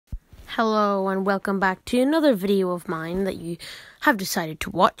Hello and welcome back to another video of mine that you have decided to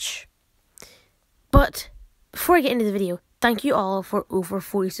watch. But before I get into the video, thank you all for over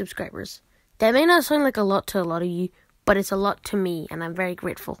 40 subscribers. That may not sound like a lot to a lot of you, but it's a lot to me and I'm very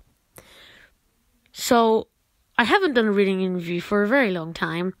grateful. So, I haven't done a reading and review for a very long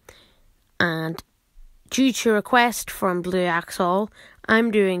time, and due to a request from Blue Axol, I'm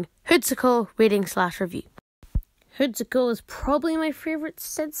doing Hoodsicle reading/review. Hoodsicle is probably my favourite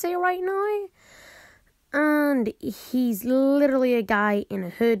sensei right now, and he's literally a guy in a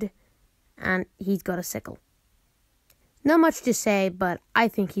hood, and he's got a sickle. Not much to say, but I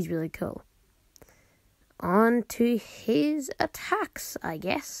think he's really cool. On to his attacks, I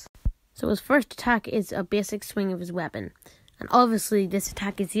guess. So his first attack is a basic swing of his weapon, and obviously this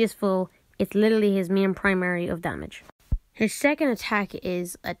attack is useful. It's literally his main primary of damage. His second attack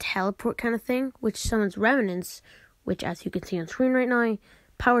is a teleport kind of thing, which summons remnants, which, as you can see on screen right now,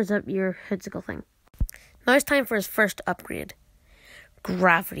 powers up your Hoodsicle thing. Now it's time for his first upgrade.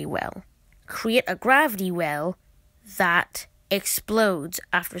 Gravity Well. Create a gravity well that explodes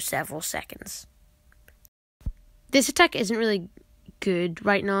after several seconds. This attack isn't really good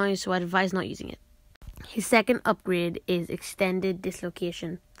right now, so I'd advise not using it. His second upgrade is Extended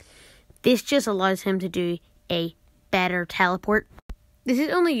Dislocation. This just allows him to do a better teleport. This is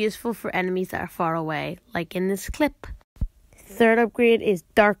only useful for enemies that are far away, like in this clip. Third upgrade is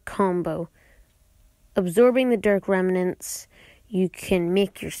Dark Combo. Absorbing the dark remnants, you can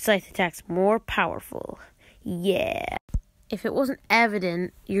make your scythe attacks more powerful. Yeah. If it wasn't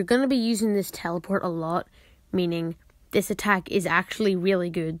evident, you're going to be using this teleport a lot, meaning this attack is actually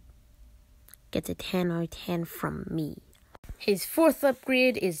really good. Gets a 10 out of 10 from me. His fourth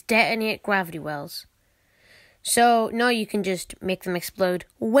upgrade is Detonate Gravity Wells. So now you can just make them explode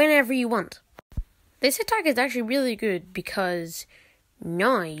whenever you want. This attack is actually really good because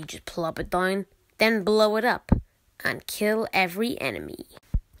now you just plop it down, then blow it up, and kill every enemy.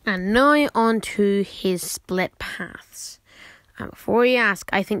 And now on to his split paths. And before you ask,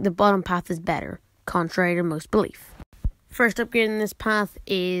 I think the bottom path is better, contrary to most belief. First upgrade in this path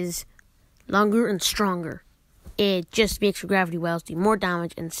is Longer and Stronger. It just makes your gravity wells do more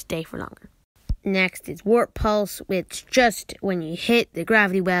damage and stay for longer. Next is Warp Pulse, which just when you hit the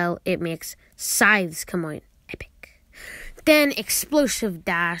gravity well, it makes scythes come out. Epic. Then Explosive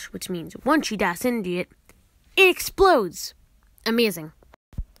Dash, which means once you dash into it, it explodes. Amazing.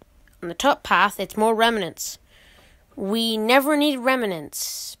 On the top path, it's more remnants. We never need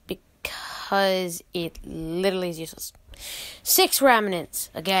remnants because it literally is useless. 6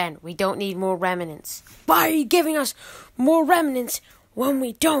 remnants. Again, we don't need more remnants. Why are you giving us more remnants when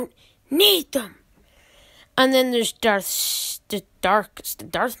we don't need them? And then there's Dark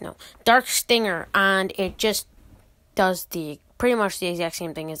Stinger, and it just does pretty much the exact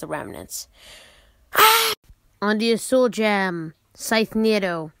same thing as the remnants. On to Soul Gem, Scythe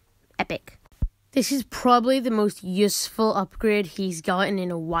Nado, epic. This is probably the most useful upgrade he's gotten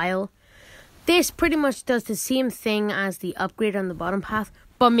in a while. This pretty much does the same thing as the upgrade on the bottom path,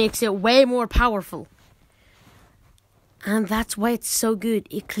 but makes it way more powerful. And that's why it's so good.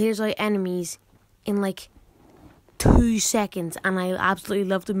 It clears out enemies in like 2 seconds, and I absolutely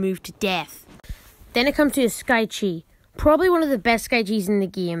love the move to death. Then it comes to his Sky Chi. Probably one of the best Sky Chis in the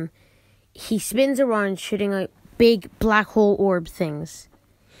game. He spins around shooting out big black hole orb things.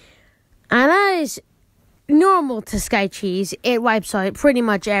 And that is normal to Sky Chis. It wipes out pretty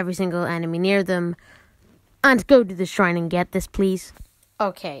much every single enemy near them. And go to the shrine and get this, please.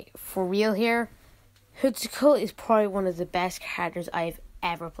 Okay, for real here, Hoodsicle is probably one of the best characters I've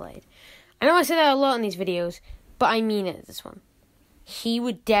ever played. I know I say that a lot in these videos, but I mean it this one. He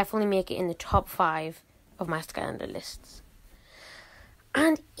would definitely make it in the top 5 of my Skylander lists.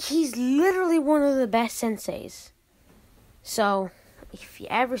 And he's literally one of the best senseis. So, if you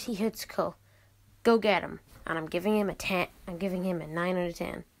ever see Hoodsicle, go get him. And I'm giving him a 10. I'm giving him a 9 out of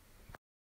 10.